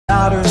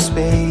outer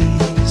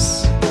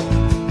space,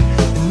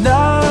 and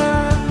I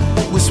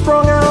was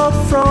sprung out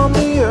from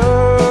the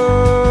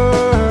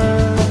earth.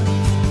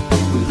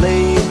 We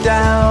laid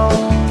down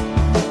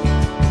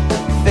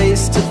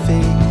face to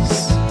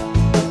face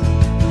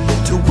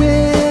to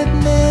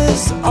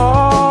witness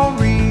our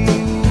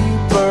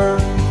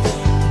rebirth,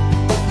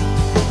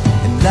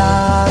 and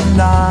I'm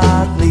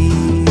not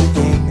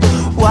leaving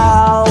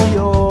while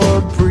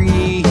you're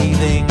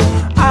breathing.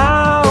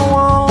 I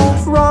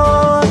won't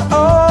run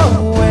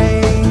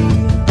away.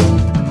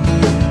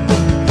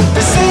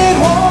 They say it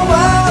won't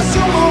last,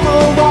 you'll move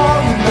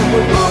along, but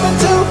we're moving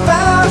too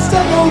fast.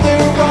 I know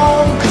they're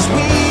wrong, 'cause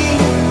we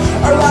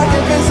are like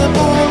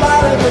invisible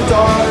light in the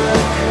dark,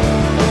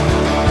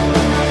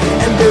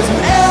 and there's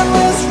an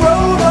endless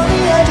road on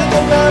the edge of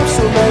the map.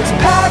 So let's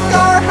pack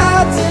our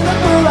hats in a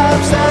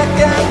burlap sack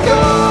and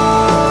go.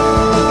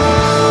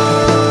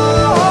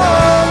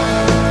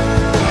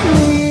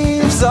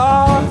 Leaves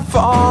are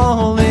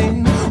falling,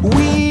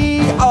 we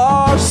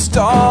are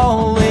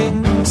stalling.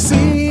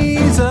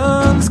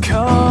 Seasons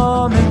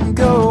come and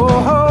go,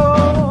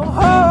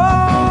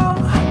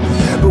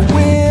 but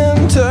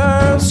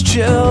winter's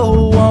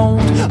chill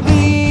won't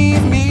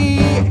leave me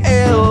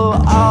ill.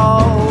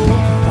 I'll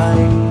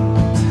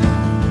fight,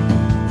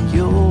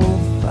 you'll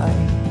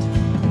fight.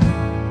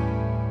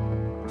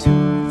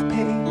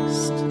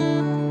 Toothpaste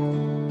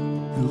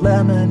and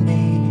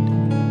lemonade,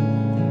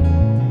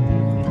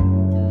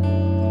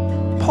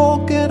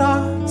 polka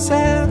dots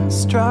and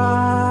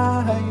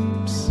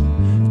stripes.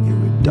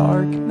 You're a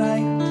dark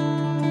night,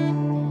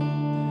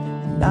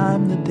 and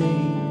I'm the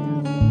day.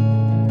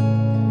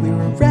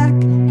 We're a wreck,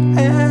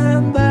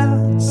 and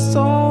that's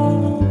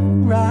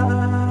alright.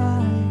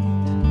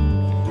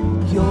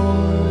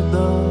 You're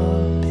the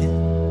pin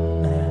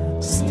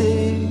that's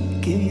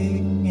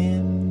sticking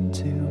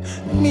into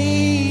me,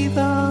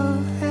 the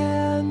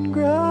hand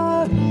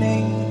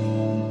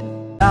grenade.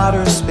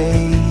 Outer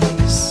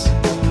space,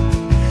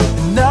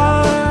 and I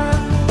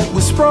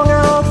was sprung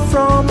out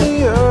from the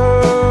earth.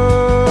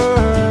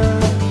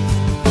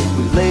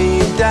 We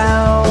laid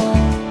down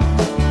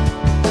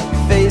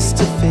face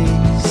to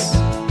face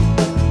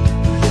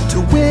to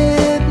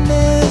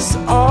witness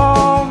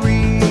our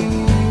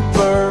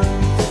rebirth,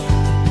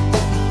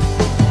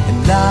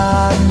 and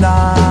I'm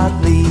not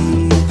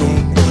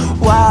leaving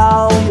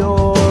while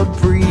you're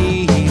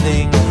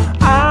breathing.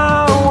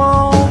 I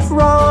won't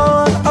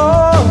run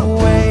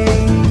away.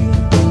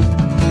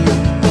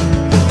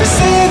 They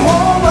say it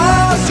won't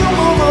last, you'll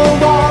move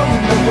along,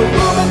 but we're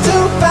moving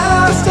too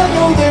fast. I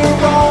know they're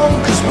wrong,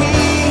 'cause we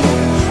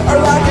are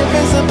like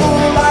invisible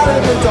light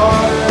in the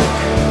dark,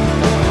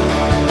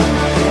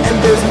 and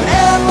there's an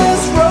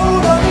endless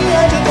road on the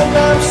edge of the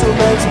map. So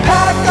let's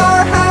pack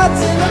our hats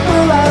in a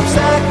burlap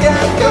sack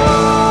and go.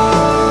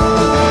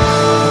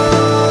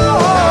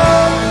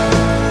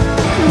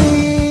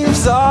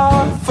 Leaves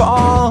are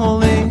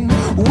falling,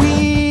 we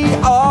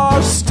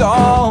are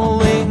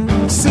stalling.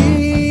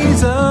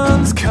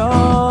 Seasons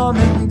come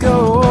and go,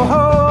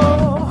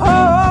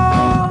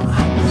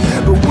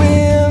 but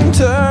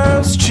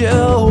winter's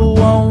chill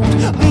won't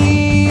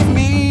leave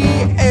me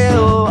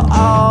ill.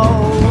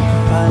 I'll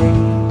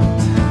fight,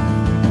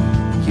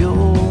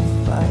 you'll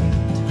fight.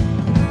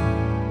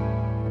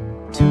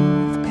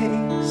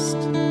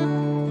 Toothpaste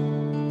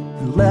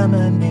and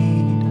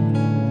lemonade,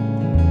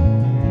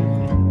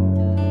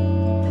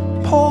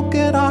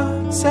 polka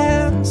dots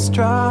and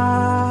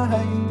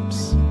stripes.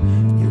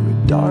 You're a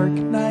dark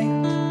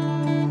night,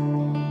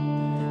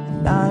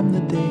 and I'm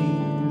the day.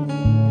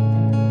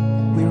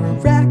 We're a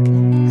wreck,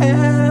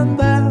 and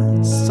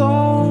that's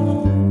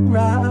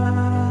alright.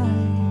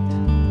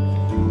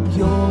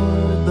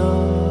 You're the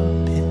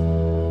pin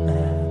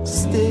that's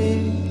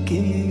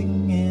sticking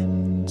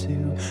into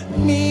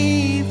me,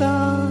 the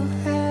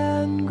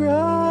hand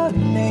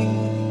grenade.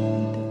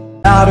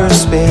 Outer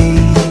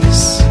space,